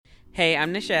Hey,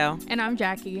 I'm Nichelle. And I'm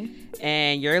Jackie.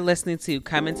 And you're listening to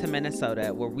Coming to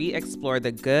Minnesota, where we explore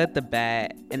the good, the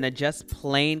bad, and the just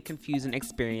plain confusing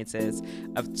experiences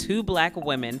of two Black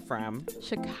women from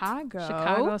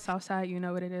Chicago, Southside, you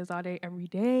know what it is, all day, every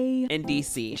day. In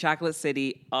D.C., Chocolate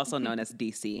City, also known as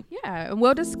D.C. Yeah, and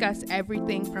we'll discuss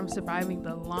everything from surviving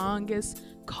the longest,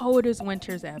 coldest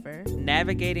winters ever,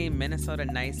 navigating Minnesota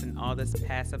nice and all this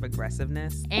passive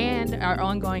aggressiveness, and our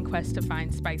ongoing quest to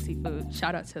find spicy food.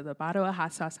 Shout out to the bottle of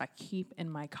hot sauce I keep in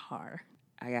my car.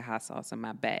 I got hot sauce in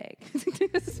my bag.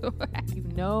 So you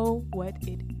know what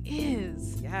it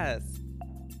is. Yes.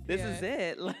 This is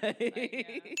it.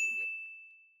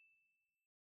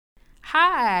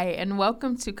 Hi, and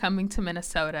welcome to Coming to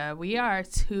Minnesota. We are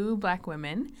two Black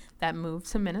women that moved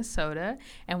to Minnesota,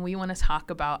 and we want to talk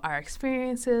about our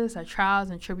experiences, our trials,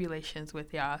 and tribulations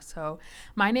with y'all. So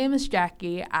my name is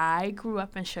Jackie. I grew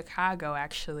up in Chicago,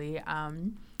 actually.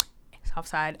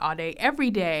 Southside all day, every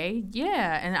day.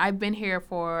 Yeah, and I've been here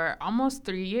for almost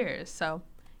 3 years. So,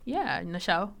 yeah,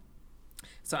 Nichelle.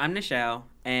 So I'm Nichelle,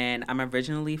 and I'm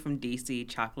originally from D.C.,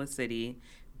 Chocolate City,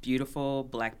 beautiful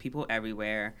Black people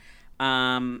everywhere.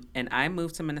 And I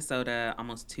moved to Minnesota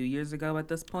almost 2 years ago at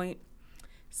this point,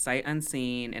 sight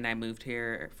unseen, and I moved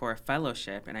here for a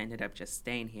fellowship, and I ended up just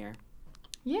staying here.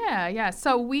 Yeah.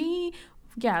 So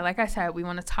like I said, we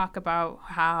want to talk about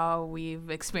how we've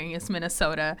experienced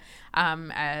Minnesota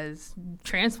as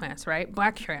transplants, right?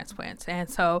 Black transplants. And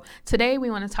so today we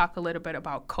want to talk a little bit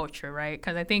about culture, right?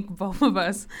 Because I think both of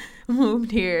us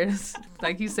moved here,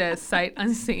 like you said, sight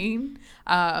unseen.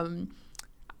 I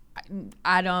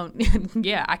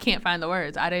can't find the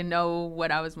words. I didn't know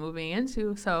what I was moving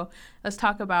into. So let's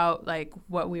talk about like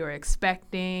what we were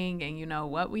expecting and,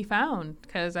 what we found.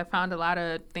 Because I found a lot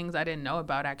of things I didn't know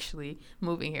about actually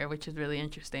moving here, which is really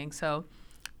interesting. So,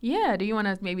 yeah, do you want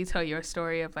to maybe tell your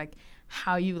story of like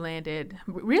how you landed,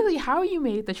 really how you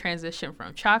made the transition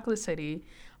from Chocolate City,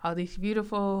 all these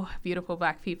beautiful, beautiful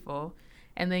Black people,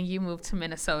 and then you moved to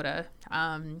Minnesota.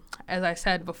 As I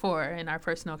said before in our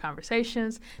personal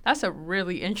conversations, that's a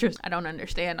really interesting, I don't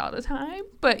understand all the time,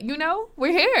 but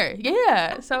we're here.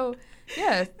 Yeah. So,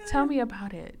 yeah, tell me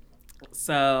about it.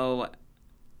 So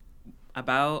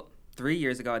about 3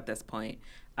 years ago at this point,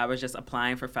 I was just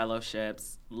applying for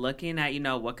fellowships, looking at,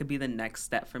 what could be the next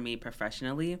step for me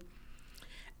professionally.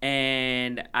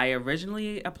 And I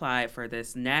originally applied for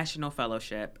this national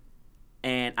fellowship,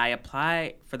 and I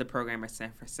applied for the program in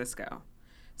San Francisco.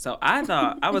 So I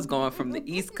thought I was going from the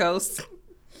East Coast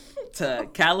to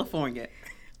California.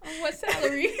 On what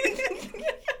salary?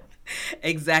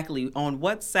 Exactly. On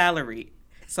what salary?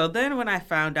 So then when I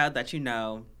found out that,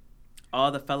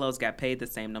 all the fellows got paid the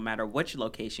same no matter which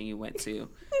location you went to,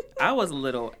 I was a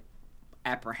little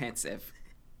apprehensive.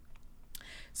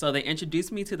 So they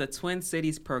introduced me to the Twin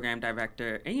Cities program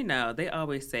director. And, they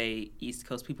always say East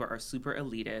Coast people are super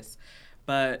elitist.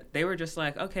 But they were just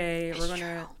like, okay, we're going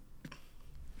to...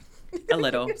 A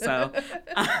little. So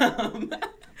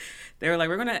they were like,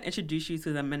 we're going to introduce you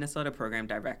to the Minnesota program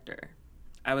director.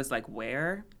 I was like,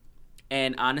 where?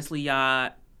 And honestly,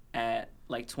 y'all, at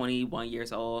like 21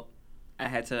 years old, I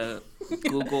had to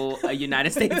Google a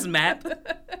United States map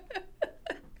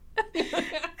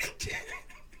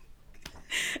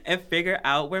and figure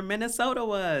out where Minnesota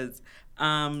was.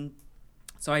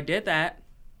 So I did that.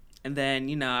 And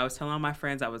then, I was telling all my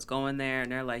friends I was going there,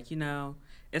 and they're like,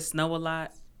 it snow a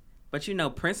lot. But,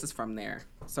 Prince is from there,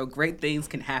 so great things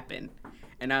can happen.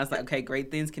 And I was like, okay,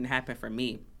 great things can happen for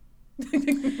me.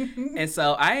 And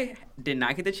so I did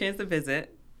not get the chance to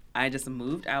visit. I just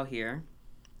moved out here,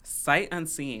 sight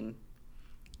unseen.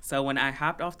 So when I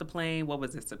hopped off the plane, what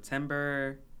was it,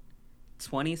 September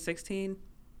 2016?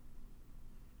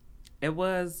 It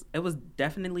was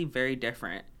definitely very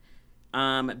different.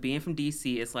 Being from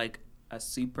D.C., it's like a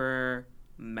super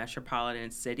metropolitan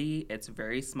city. It's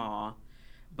very small,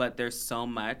 but there's so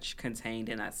much contained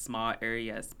in that small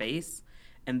area of space.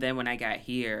 And then when I got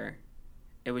here,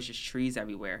 it was just trees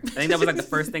everywhere. I think that was like the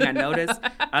first thing I noticed.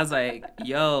 I was like,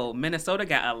 yo, Minnesota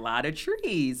got a lot of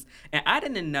trees. And I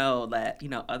didn't know that,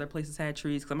 other places had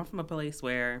trees, because I'm from a place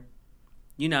where,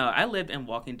 I lived in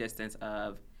walking distance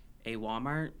of a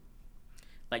Walmart,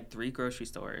 like 3 grocery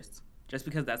stores, just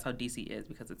because that's how D.C. is,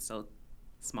 because it's so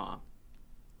small.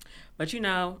 But,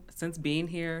 since being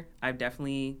here, I've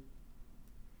definitely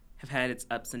have had its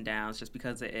ups and downs, just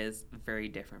because it is very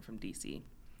different from D.C.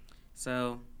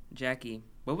 So, Jackie,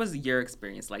 what was your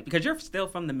experience like? Because you're still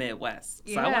from the Midwest,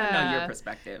 so I want to know your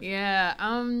perspective. Yeah.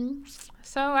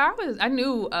 So I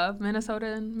knew of Minnesota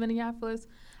and Minneapolis.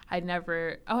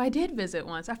 I did visit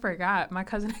once. I forgot. My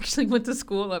cousin actually went to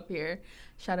school up here.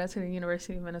 Shout out to the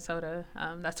University of Minnesota.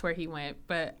 That's where he went.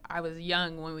 But I was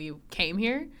young when we came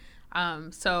here.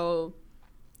 So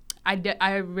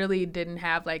I really didn't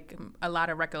have like a lot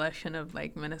of recollection of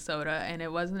like Minnesota. And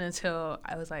it wasn't until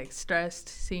I was like stressed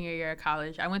senior year of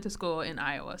college. I went to school in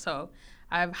Iowa. So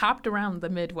I've hopped around the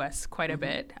Midwest quite a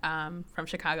bit, from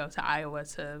Chicago to Iowa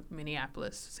to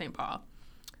Minneapolis, St. Paul.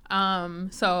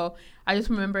 So I just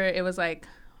remember it was like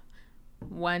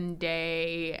one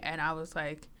day and I was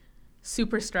like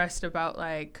super stressed about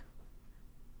like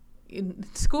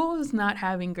schools not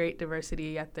having great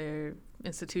diversity at their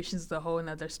institutions is a whole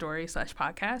another story /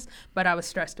 podcast, but I was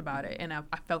stressed about it and I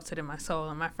felt it in my soul.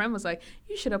 And my friend was like,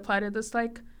 you should apply to this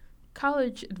like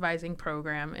college advising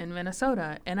program in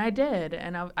Minnesota. And I did.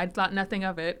 And I thought nothing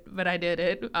of it, but I did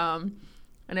it. And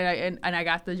I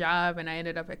got the job and I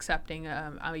ended up accepting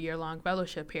a year-long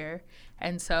fellowship here.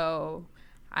 And so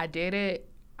I did it.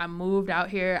 I moved out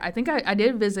here. I think I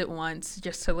did visit once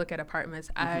just to look at apartments.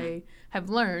 I have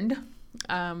learned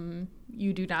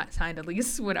you do not sign a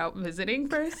lease without visiting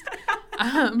first,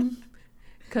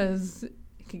 because it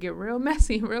could get real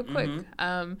messy real quick.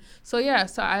 So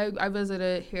I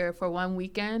visited here for one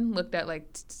weekend, looked at like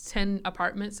 10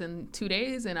 apartments in 2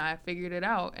 days, and I figured it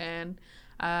out. And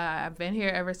I've been here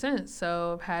ever since.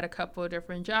 So I've had a couple of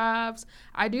different jobs.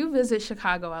 I do visit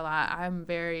Chicago a lot. I'm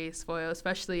very spoiled,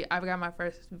 especially I've got my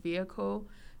first vehicle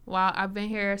while I've been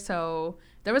here. So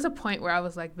there was a point where I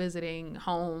was like visiting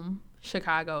home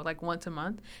Chicago like once a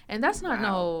month. And that's not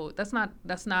that's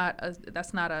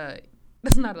not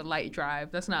a light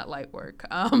drive. That's not light work.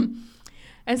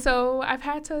 And so I've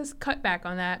had to cut back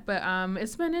on that, but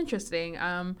it's been interesting.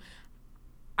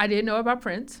 I didn't know about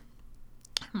Prince.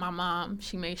 My mom,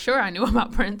 she made sure I knew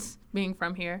about Prince being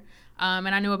from here. And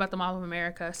I knew about the Mall of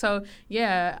America. So,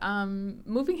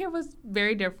 moving here was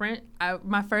very different.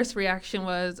 My first reaction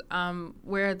was,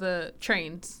 where are the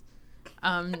trains?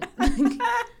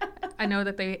 I know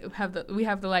that we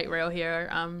have the light rail here,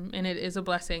 and it is a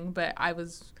blessing, but I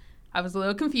was a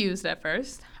little confused at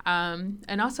first.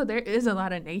 And also there is a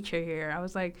lot of nature here. I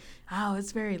was like, oh,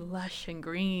 it's very lush and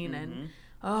green, and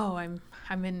oh,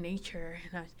 I'm in nature.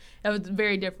 And it was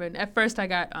very different. At first, I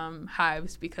got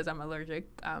hives because I'm allergic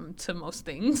to most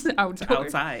things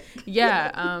outside.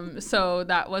 Yeah, so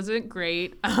that wasn't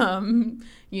great.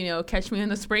 Catch me in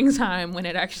the springtime when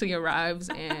it actually arrives,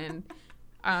 and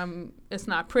it's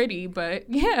not pretty, but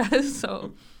yeah.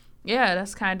 So yeah,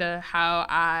 that's kind of how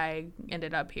I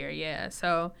ended up here. Yeah,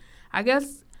 so I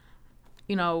guess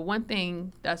one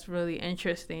thing that's really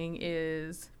interesting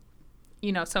is,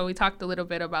 so we talked a little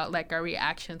bit about like our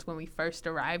reactions when we first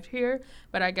arrived here,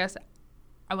 but I guess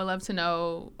I would love to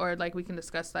know, or like we can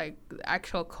discuss like the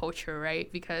actual culture,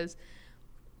 right? Because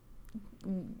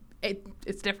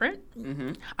it's different.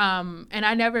 And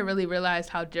I never really realized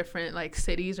how different like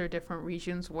cities or different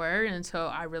regions were until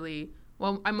I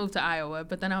moved to Iowa,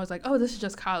 but then I was like, oh, this is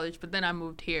just college. But then I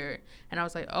moved here and I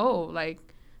was like, oh, like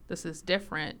this is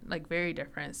different, like very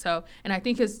different. So, and I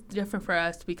think it's different for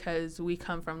us because we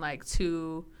come from like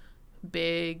two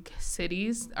big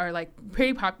cities, or like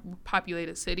pretty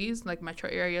populated cities, like metro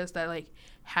areas that like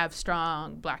have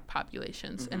strong Black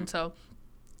populations. And so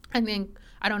I think,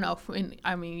 I don't know,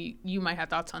 you might have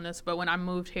thoughts on this, but when I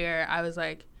moved here, I was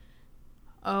like,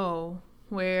 oh,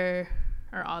 where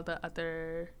are all the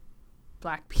other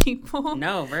Black people?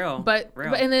 No, real. But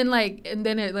and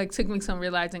then it like took me some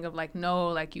realizing of like, no,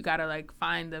 like you gotta like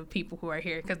find the people who are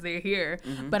here because they're here.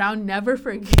 But I'll never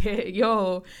forget,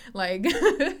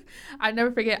 I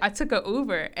never forget, I took an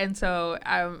Uber, and so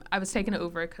I was taking an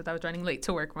Uber because I was running late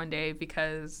to work one day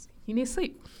because you need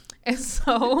sleep. And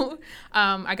so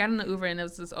I got in the Uber, and it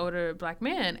was this older Black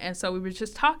man, and so we were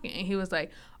just talking, and he was like,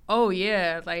 oh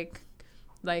yeah,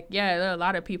 yeah, there are a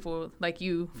lot of people like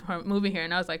you from moving here.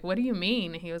 And I was like, what do you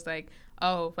mean? And he was like,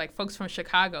 oh, like folks from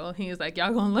Chicago. And he was like,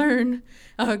 y'all gonna learn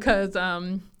because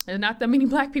there's not that many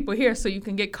Black people here, so you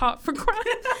can get caught for crime.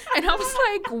 And I was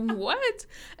like, what?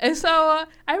 And so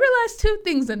I realized two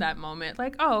things in that moment.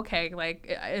 Like, oh, okay,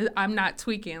 like I'm not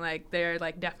tweaking. Like there are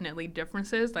like definitely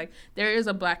differences. Like there is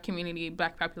a Black community,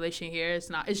 Black population here.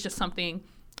 It's just something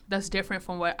that's different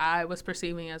from what I was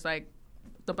perceiving as like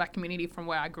the Black community from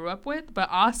where I grew up with. But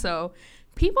also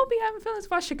people be having feelings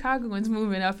about Chicagoans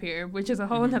moving up here, which is a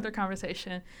whole nother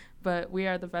conversation. But we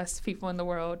are the best people in the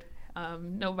world.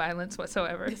 No violence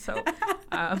whatsoever. So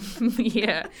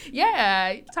yeah.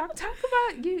 Talk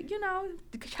about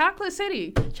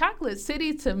Chocolate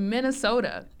City to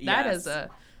Minnesota. That is a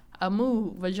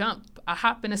move, a jump, a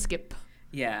hop, and a skip.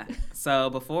 Yeah.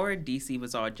 So before DC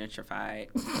was all gentrified,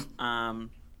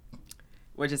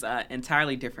 which is an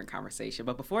entirely different conversation.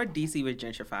 But before DC was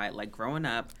gentrified, like growing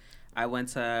up, I went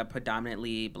to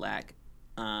predominantly black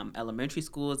elementary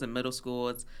schools and middle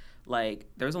schools. Like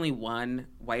there was only one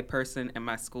white person in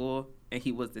my school, and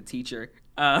he was the teacher.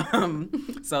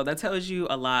 So that tells you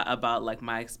a lot about like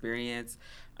my experience.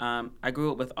 I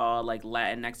grew up with all like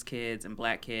Latinx kids and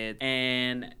black kids,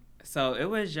 and so it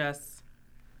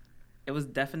was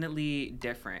definitely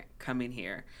different coming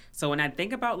here. So when I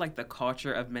think about like the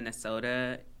culture of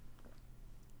Minnesota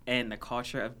and the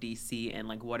culture of DC and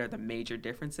like what are the major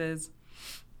differences,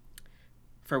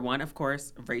 for one, of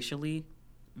course, racially,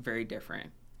 very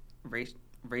different.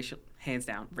 Racial, hands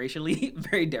down, racially,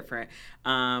 very different.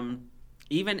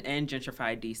 Even in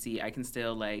gentrified DC, I can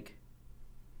still like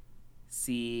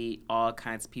see all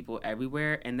kinds of people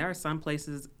everywhere. And there are some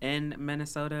places in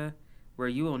Minnesota where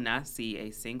you will not see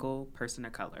a single person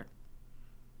of color.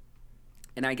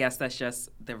 And I guess that's just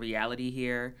the reality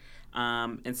here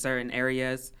in certain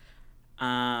areas.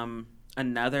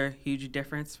 Another huge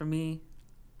difference for me,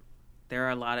 there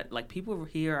are a lot of, like, people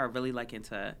here are really, like,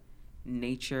 into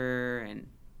nature and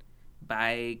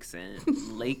bikes and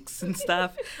lakes and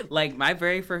stuff. Like, my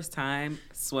very first time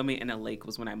swimming in a lake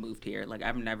was when I moved here. Like,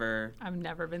 I've never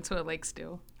been to a lake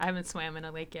still. I haven't swam in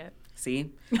a lake yet.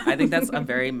 See? I think that's a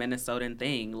very Minnesotan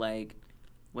thing, like,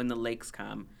 when the lakes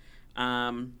come.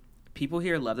 People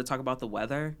here love to talk about the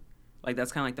weather. Like,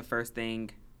 that's kind of like the first thing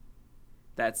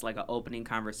that's, like, an opening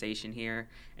conversation here.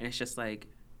 And it's just like,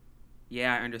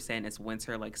 yeah, I understand it's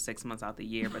winter, like, 6 months out the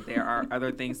year, but there are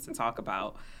other things to talk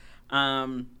about.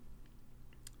 And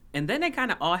then they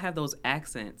kind of all have those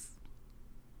accents.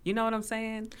 You know what I'm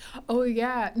saying? Oh,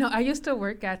 yeah. No, I used to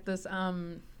work at this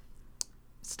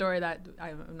store that,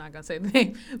 I'm not going to say the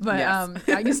name, but yes.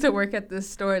 I used to work at this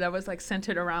store that was, like,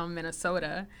 centered around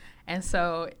Minnesota. And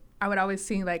so I would always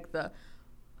see, like, the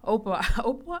Opa.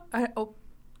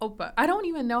 I don't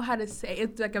even know how to say it.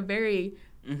 It's, like, a very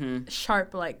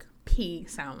sharp, like, P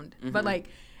sound. But, like,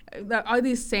 all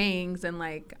these sayings and,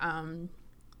 like,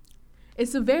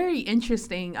 it's a very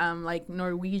interesting, like,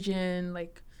 Norwegian,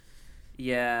 like...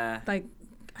 Yeah. Like,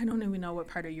 I don't even know what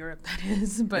part of Europe that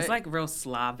is, but... It's, like, real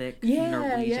Slavic,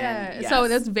 Norwegian. Yeah. Yes. So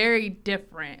that's very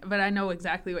different, but I know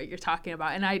exactly what you're talking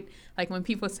about. And I, like, when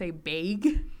people say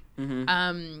bag,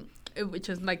 which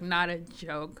is, like, not a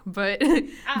joke, but,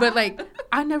 but, like,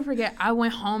 I'll never forget, I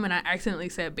went home and I accidentally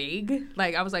said bag.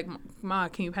 Like, I was like, Ma,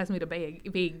 can you pass me the bag?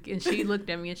 And she looked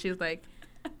at me and she was like...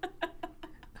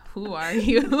 Who are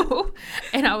you?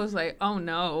 And I was like, oh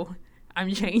no,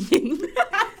 I'm changing.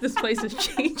 This place is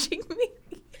changing me.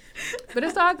 But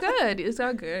it's all good. It's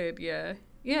all good. Yeah.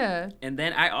 Yeah. And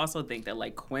then I also think that,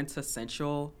 like,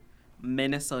 quintessential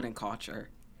Minnesotan culture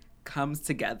comes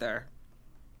together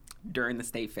during the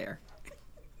state fair.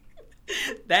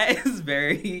 That is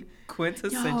very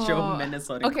quintessential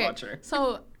Minnesotan culture.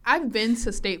 So I've been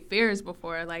to state fairs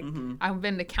before. Like, I've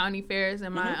been to county fairs,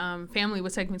 and my family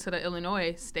would take me to the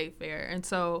Illinois State Fair. And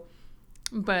so,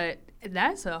 but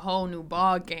that's a whole new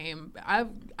ball game.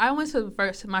 I went to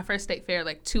my first state fair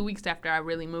like 2 weeks after I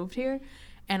really moved here,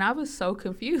 and I was so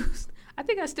confused. I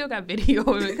think I still got video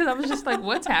of it because I was just like,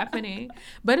 what's happening?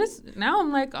 But now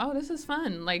I'm like, oh, this is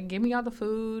fun. Like, give me all the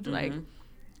food. Like,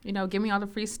 you know, give me all the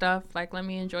free stuff. Like, let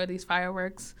me enjoy these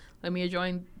fireworks. Let me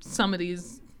enjoy some of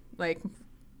these, like,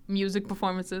 music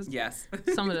performances. Yes.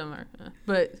 Some of them are.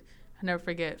 But I never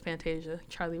forget Fantasia,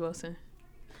 Charlie Wilson.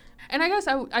 And I guess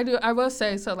I will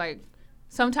say, so, like,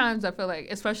 sometimes I feel like,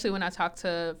 especially when I talk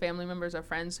to family members or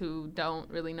friends who don't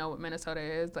really know what Minnesota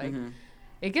is, like,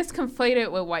 it gets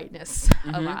conflated with whiteness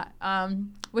a lot,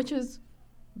 which is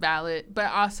valid.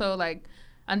 But also, like,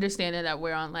 understanding that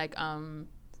we're on, like,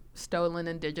 stolen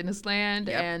indigenous land,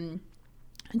 and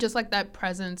just like that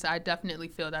presence, I definitely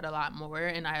feel that a lot more,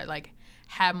 and I like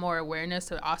have more awareness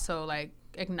to also like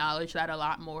acknowledge that a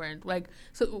lot more, and like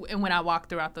so. And when I walk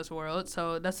throughout this world,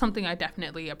 so that's something I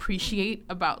definitely appreciate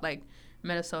about like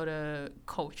Minnesota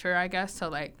culture, I guess. So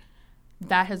like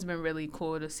that has been really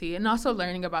cool to see, and also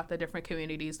learning about the different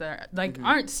communities that like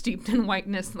aren't steeped in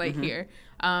whiteness like here.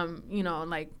 You know,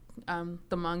 like.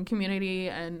 The Hmong community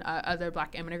and other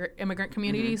Black immigrant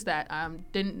communities that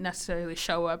didn't necessarily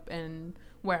show up in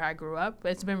where I grew up.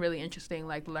 It's been really interesting,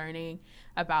 like learning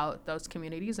about those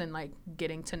communities and like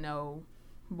getting to know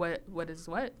what is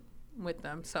what with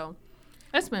them. So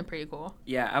that's been pretty cool.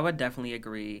 Yeah, I would definitely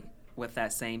agree with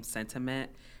that same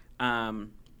sentiment.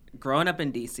 Growing up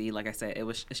in DC, like I said,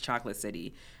 it's Chocolate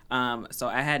City. So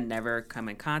I had never come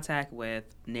in contact with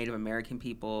Native American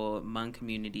people, Hmong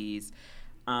communities.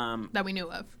 That we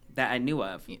knew of. That I knew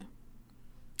of. Yeah.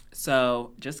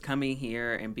 So just coming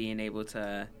here and being able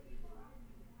to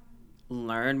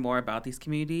learn more about these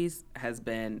communities has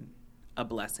been a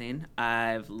blessing.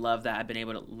 I've loved that I've been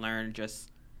able to learn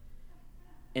just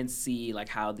and see like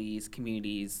how these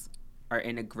communities are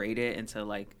integrated into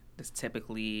like this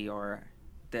typically or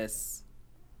this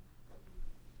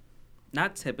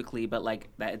not typically, but like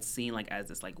that it's seen like as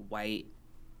this like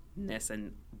whiteness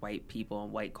and white people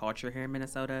and white culture here in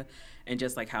Minnesota, and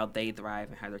just like how they thrive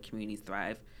and how their communities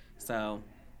thrive. So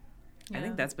I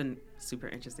think that's been super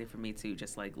interesting for me too,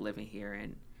 just like living here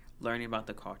and learning about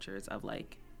the cultures of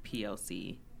like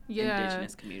POC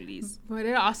indigenous communities. But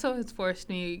it also has forced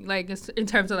me, like, in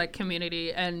terms of like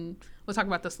community, and we'll talk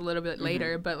about this a little bit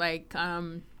later, but like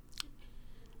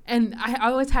and I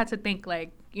always had to think,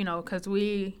 like, you know, because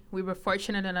we were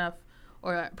fortunate enough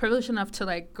or privileged enough to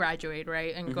like graduate,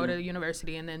 right, and go to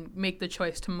university and then make the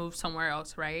choice to move somewhere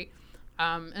else, right?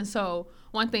 And so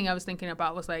one thing I was thinking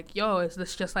about was like, yo, is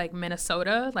this just like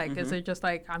Minnesota? Like, is it just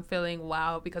like I'm feeling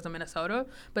wow because of Minnesota?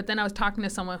 But then I was talking to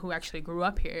someone who actually grew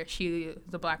up here. She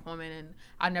is a Black woman, and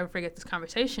I'll never forget this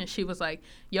conversation. She was like,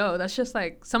 yo, that's just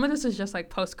like, some of this is just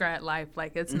like post-grad life.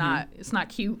 Like, it's not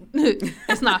cute.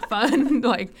 It's not fun.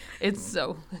 Like, it's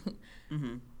so,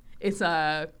 it's,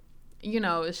 you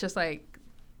know, it's just like,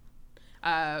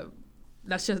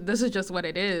 this is just what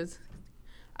it is.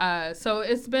 So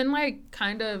it's been like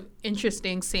kind of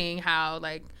interesting seeing how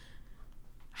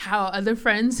other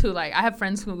friends who, like, I have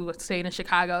friends who stayed in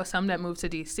Chicago, some that moved to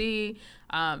DC,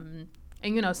 and,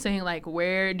 you know, saying like,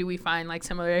 where do we find like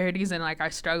similarities in like our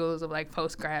struggles of like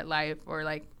post-grad life or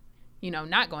like, you know,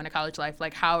 not going to college life,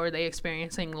 like how are they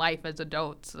experiencing life as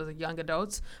adults, as young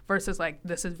adults, versus like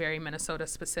this is very Minnesota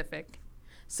specific.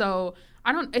 So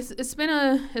it's been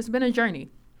a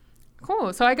journey.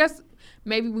 Cool. So I guess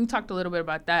maybe we talked a little bit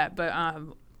about that, but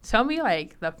tell me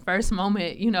like the first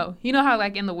moment, you know how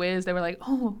like in The Wiz they were like,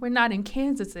 oh, we're not in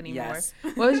Kansas anymore. Yes.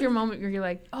 What was your moment where you're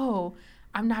like, oh,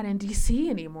 I'm not in DC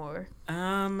anymore?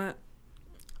 I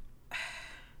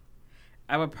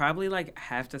would probably like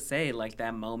have to say like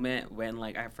that moment when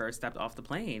like I first stepped off the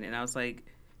plane and I was like,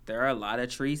 there are a lot of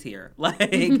trees here. Like,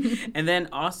 and then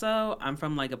also I'm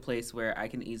from like a place where I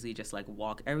can easily just like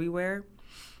walk everywhere.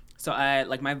 So I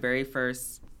like the very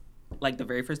first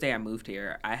day I moved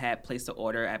here, I had placed an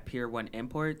order at Pier 1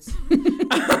 Imports.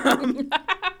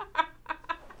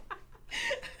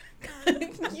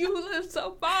 You live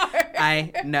so far.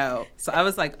 I know. So I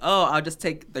was like, oh, I'll just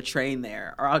take the train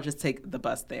there, or I'll just take the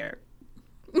bus there.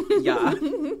 Yeah.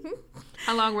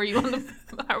 How long were you?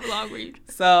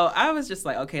 So I was just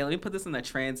like, okay, let me put this in the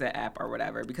transit app or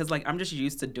whatever, because like I'm just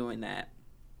used to doing that.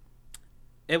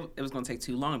 It was going to take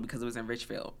too long because it was in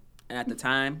Richfield. And at the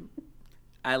time,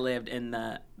 I lived in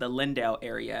the Lindale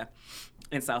area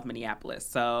in South Minneapolis.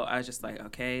 So I was just like,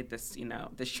 okay, this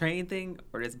train thing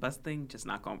or this bus thing just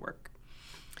not going to work.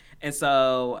 And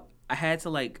so I had to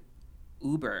like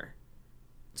Uber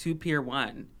to Pier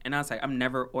 1. And I was like, I'm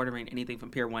never ordering anything from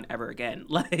Pier 1 ever again.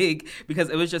 Like, because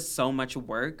it was just so much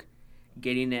work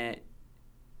getting there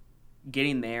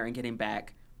and getting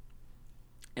back.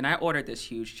 And I ordered this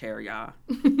huge chair, y'all.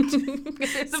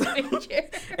 It's a big chair.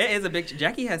 It is a big chair.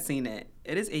 Jackie has seen it.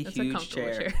 It is a huge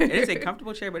chair. It is a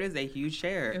comfortable chair, but it is a huge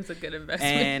chair. It was a good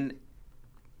investment. And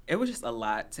it was just a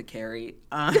lot to carry.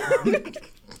 And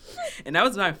that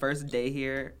was my first day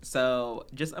here. So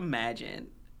just imagine,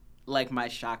 like, my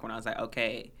shock when I was like,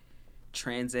 okay,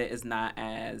 transit is not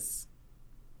as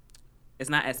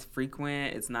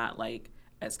frequent. It's not, like,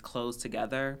 as close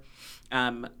together.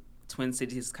 Twin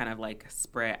Cities kind of like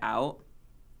spread out,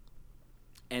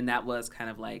 and that was kind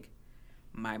of like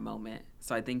my moment.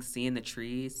 So I think seeing the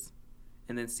trees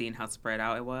and then seeing how spread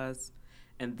out it was,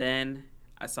 and then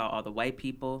I saw all the white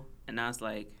people and I was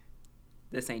like,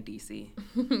 this ain't DC.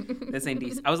 This ain't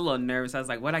DC. I was a little nervous. I was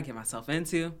like, what'd I get myself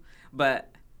into? But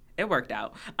it worked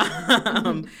out. But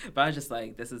I was just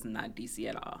like, this is not DC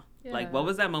at all. Yeah. Like, what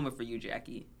was that moment for you,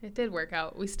 Jackie? It did work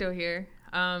out. We still here.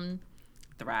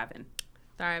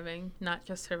 Thriving, not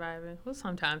just surviving. Well,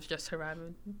 sometimes just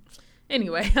surviving.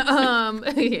 Anyway,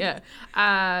 yeah.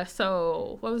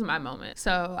 So what was my moment?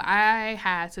 So I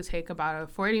had to take about a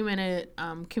 40-minute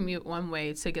commute one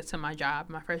way to get to my job,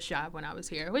 my first job when I was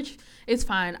here, which is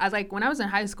fine. When I was in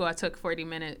high school, I took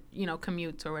 40-minute,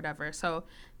 commutes or whatever. So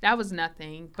that was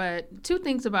nothing. But two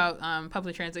things about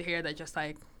public transit here that just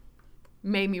like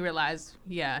made me realize,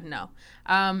 no.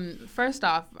 First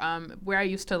off, where I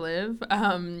used to live,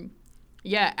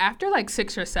 after like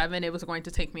 6 or 7, it was going to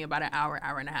take me about an hour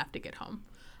and a half to get home.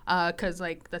 Because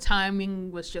like the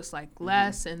timing was just like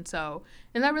less. And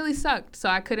that really sucked. So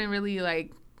I couldn't really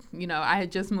like I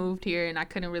had just moved here and I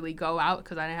couldn't really go out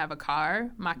because I didn't have a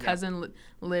car. My cousin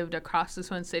lived across the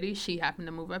Twin Cities. She happened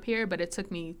to move up here, but it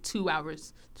took me 2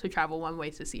 hours to travel one way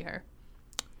to see her.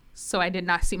 So I did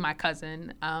not see my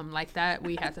cousin like that.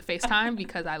 We had to FaceTime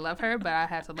because I love her, but I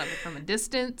had to love her from a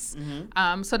distance.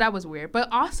 So that was weird. But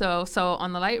also, so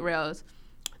on the light rails,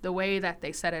 the way that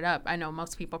they set it up, I know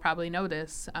most people probably know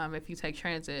this if you take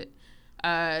transit,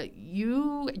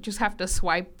 you just have to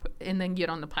swipe and then get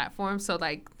on the platform. So,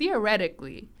 like,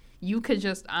 theoretically, you could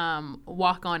just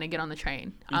walk on and get on the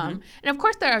train. And, of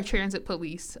course, there are transit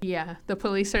police. Yeah, the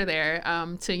police are there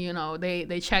to,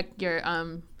 they check your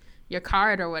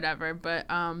card or whatever. But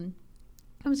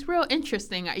it was real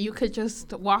interesting. You could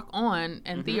just walk on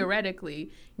and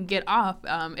theoretically get off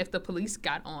if the police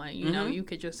got on. You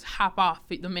could just hop off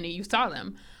the minute you saw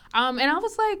them. And I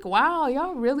was like, wow,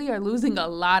 y'all really are losing a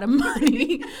lot of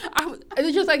money. It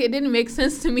was just like, it didn't make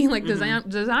sense to me, like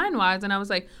design-wise. And I was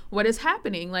like, what is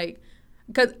happening? Like,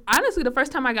 because honestly, the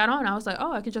first time I got on, I was like,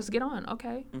 oh, I could just get on.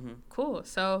 Okay, cool.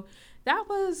 So that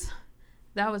was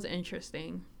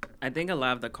interesting. I think a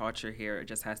lot of the culture here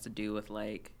just has to do with,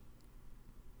 like,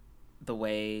 the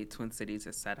way Twin Cities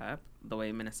is set up, the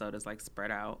way Minnesota's, like,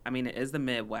 spread out. I mean, it is the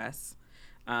Midwest.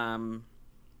 So,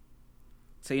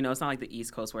 it's not like the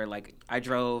East Coast where, like, I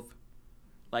drove.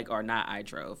 I don't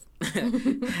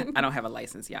have a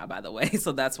license, y'all, by the way.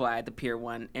 So that's why the Pier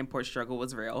 1 import struggle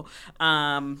was real.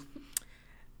 When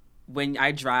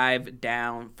I drive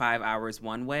down 5 hours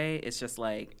one way, it's just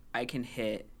like I can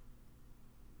hit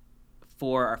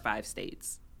 4 or 5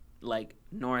 states, like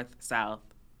north, south.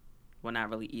 Well,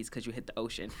 not really east because you hit the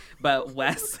ocean, but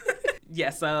west. Yeah,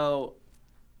 so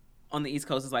on the East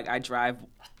Coast, it's like I drive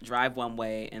one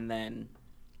way and then,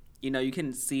 you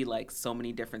can see like so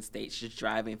many different states just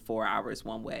driving 4 hours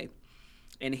one way.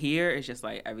 And here it's just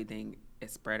like everything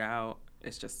is spread out.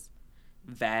 It's just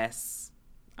vast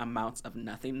amounts of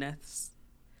nothingness.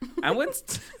 I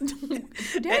wouldn't.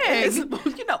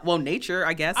 Dang. Nature,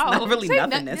 I guess. Not really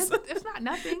nothingness. It's not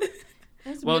nothing.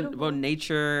 It's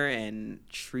nature and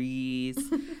trees.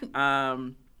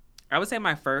 I would say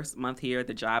my first month here,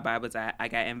 the job I was at, I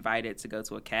got invited to go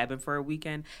to a cabin for a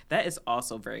weekend. That is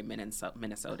also very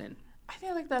Minnesotan. I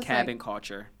feel like that's cabin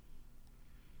culture.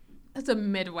 That's a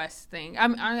Midwest thing.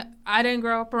 I didn't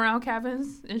grow up around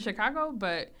cabins in Chicago,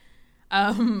 but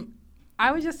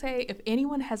I would just say if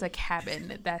anyone has a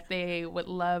cabin that they would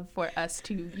love for us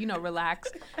to,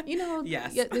 relax.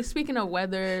 Yes. Speaking of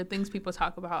weather, things people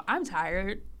talk about, I'm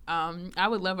tired. I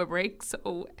would love a break.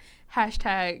 So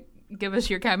hashtag give us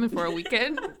your cabin for a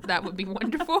weekend. That would be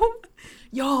wonderful.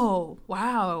 Yo,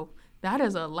 wow. That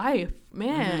is a life,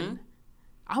 man.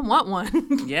 I want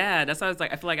one. Yeah, that's why I was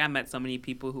like, I feel like I met so many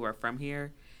people who are from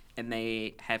here and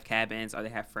they have cabins or they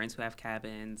have friends who have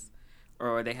cabins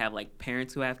or they have like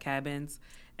parents who have cabins.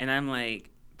 And I'm like,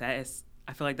 I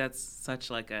feel like that's such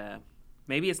like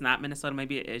maybe it's not Minnesota,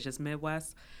 maybe it is just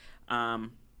Midwest. But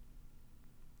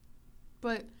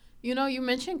you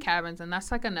mentioned cabins, and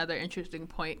that's like another interesting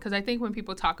point because I think when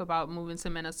people talk about moving to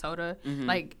Minnesota,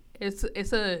 like it's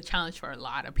a challenge for a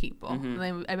lot of people.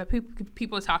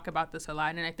 People talk about this a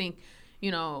lot, and I think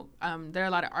there are a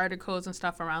lot of articles and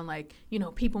stuff around like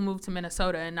people move to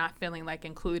Minnesota and not feeling like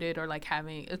included or like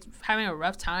having a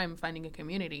rough time finding a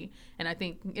community. And I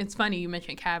think it's funny you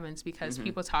mentioned cabins because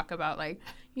people talk about like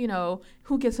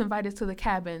who gets invited to the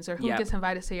cabins or who gets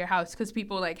invited to your house because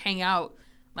people like hang out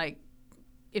like.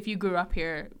 If you grew up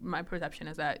here, my perception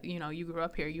is that, you grew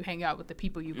up here, you hang out with the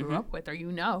people you grew up with or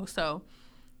So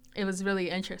it was really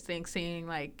interesting seeing,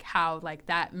 like, how, like,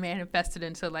 that manifested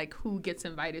into, like, who gets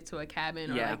invited to a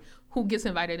cabin or, like, who gets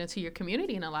invited into your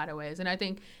community in a lot of ways. And I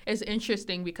think it's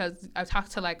interesting because I've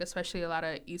talked to, like, especially a lot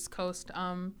of East Coast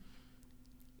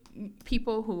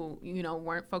people who,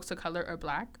 weren't folks of color or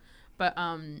Black. But,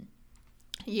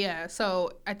 so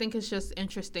I think it's just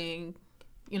interesting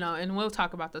and we'll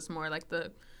talk about this more, like the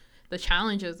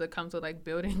challenges that comes with like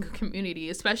building a community,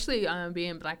 especially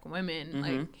being Black women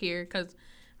like here. Because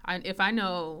if I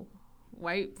know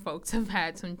white folks have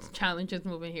had some challenges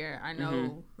moving here, I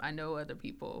know other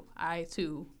people. I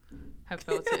too have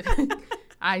felt it.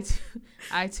 I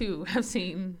too have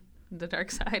seen the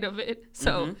dark side of it.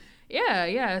 So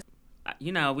yeah.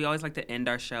 We always like to end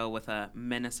our show with a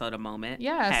Minnesota moment.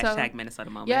 Yeah. Hashtag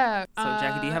Minnesota moment. Yeah. So,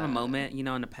 Jackie, do you have a moment,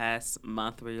 in the past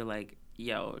month where you're like,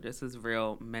 yo, this is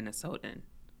real Minnesotan?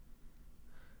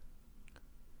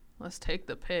 Let's take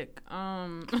the pick.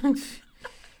 Oh,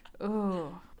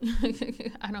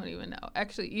 I don't even know.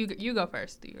 Actually, you go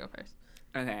first.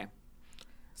 Okay.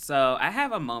 So, I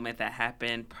have a moment that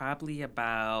happened probably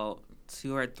about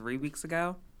 2 or 3 weeks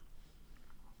ago.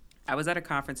 I was at a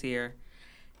conference here.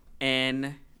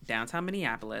 in downtown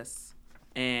Minneapolis,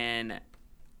 and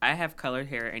I have colored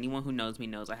hair. Anyone who knows me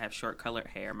knows I have short colored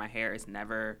hair. My hair is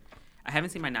never, I haven't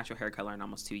seen my natural hair color in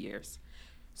almost 2 years.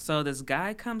 So this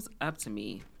guy comes up to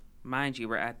me. Mind you,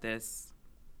 we're at this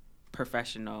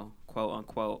professional, quote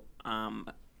unquote,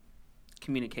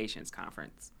 communications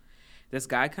conference. This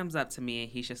guy comes up to me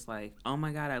and he's just like, oh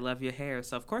my God, I love your hair.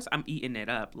 So of course I'm eating it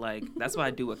up. Like, that's what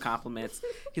I do with compliments.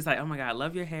 He's like, oh my God, I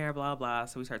love your hair, blah, blah.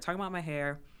 So we started talking about my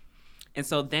hair. And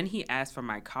so then he asked for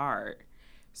my card.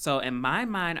 So in my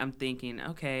mind, I'm thinking,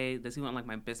 okay, does he want like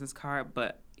my business card?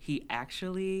 But he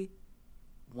actually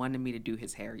wanted me to do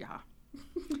his hair, y'all.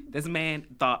 This man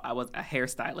thought I was a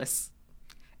hairstylist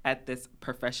at this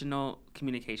professional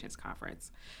communications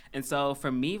conference. And so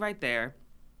for me right there,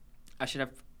 I should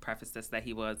have prefaced this that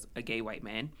he was a gay white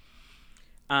man.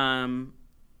 That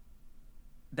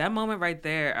moment right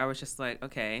there, I was just like,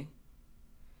 okay,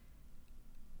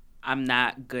 I'm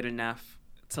not good enough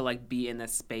to like be in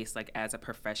this space like as a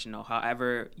professional,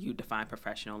 however you define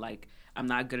professional. Like, I'm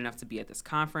not good enough to be at this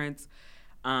conference,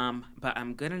 but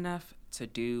I'm good enough to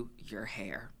do your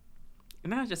hair.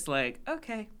 And I was just like,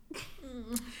 okay,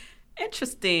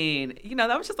 interesting. You know,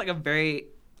 that was just like I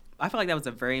feel like that was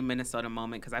a very Minnesota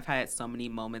moment, because I've had so many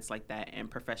moments like that in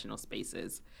professional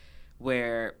spaces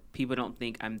where people don't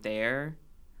think I'm there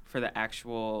for the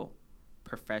actual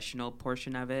professional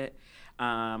portion of it,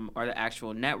 or the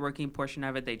actual networking portion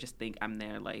of it. They just think I'm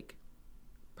there like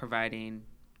providing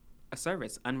a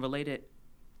service unrelated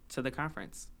to the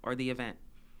conference or the event.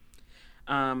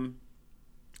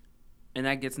 And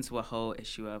that gets into a whole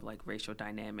issue of like racial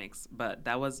dynamics, but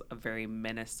that was a very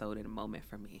Minnesotan moment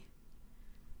for me.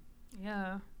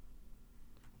 Yeah.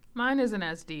 Mine isn't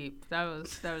as deep. That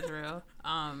was real.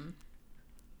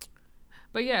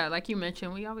 But yeah, like you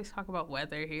mentioned, we always talk about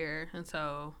weather here, and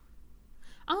so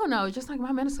I don't know, just like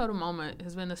my Minnesota moment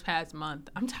has been this past month.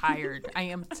 I'm tired. I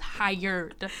am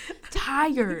tired.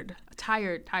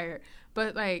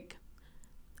 But like,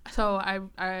 so I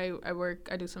work,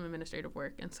 I do some administrative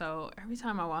work, and so every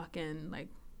time I walk in, like,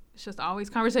 it's just always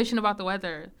conversation about the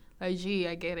weather. Like, gee,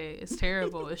 I get it. It's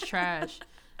terrible. It's trash.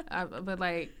 But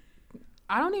like,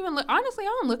 I don't even look, honestly,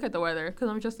 I don't look at the weather, because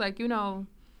I'm just like, you know,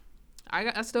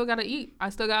 I still got to eat. I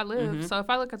still got to live. Mm-hmm. So if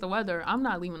I look at the weather, I'm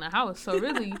not leaving the house. So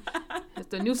really, it's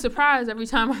the new surprise every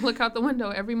time I look out the window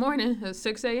every morning at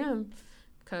 6 a.m.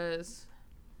 Because,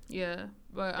 yeah.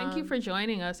 But thank you for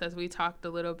joining us as we talked a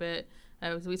little bit,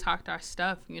 as we talked our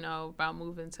stuff, you know, about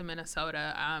moving to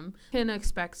Minnesota. You can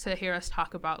expect to hear us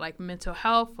talk about like mental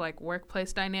health, like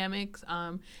workplace dynamics,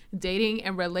 dating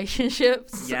and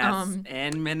relationships. Yes,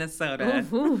 in Minnesota.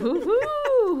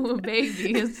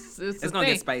 Baby, it's gonna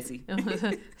get spicy.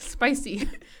 Spicy.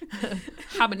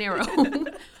 Habanero.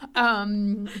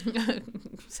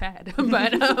 Sad.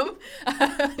 But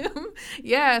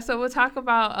yeah, so we'll talk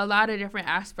about a lot of different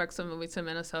aspects of moving to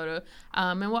Minnesota.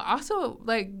 And we'll also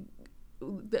like,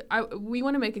 we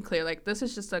want to make it clear, like, this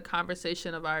is just a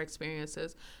conversation of our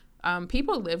experiences.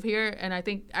 People live here, and I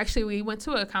think actually we went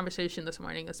to a conversation this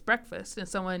morning. It's breakfast,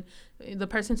 and the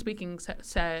person speaking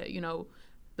said, you know,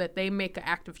 that they make an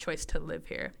active choice to live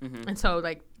here. Mm-hmm. And so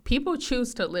like people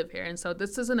choose to live here. And so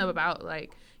this isn't about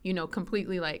like, you know,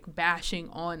 completely like bashing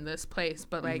on this place,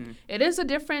 but like it is a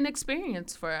different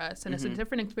experience for us, and it's a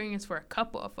different experience for a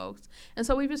couple of folks. And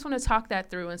so we just want to talk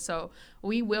that through. And so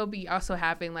we will be also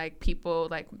having like people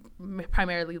like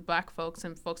primarily Black folks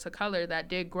and folks of color that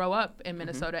did grow up in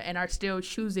Minnesota and are still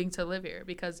choosing to live here,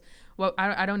 because, well,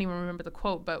 I don't even remember the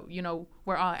quote, but, you know,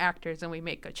 we're all actors and we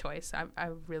make a choice. I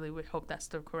really would hope that's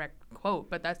the correct quote,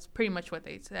 but that's pretty much what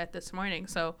they said this morning.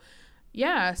 So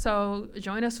yeah, so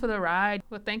join us for the ride.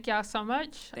 Well, thank y'all so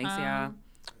much. Thanks, y'all.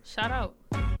 Shout out.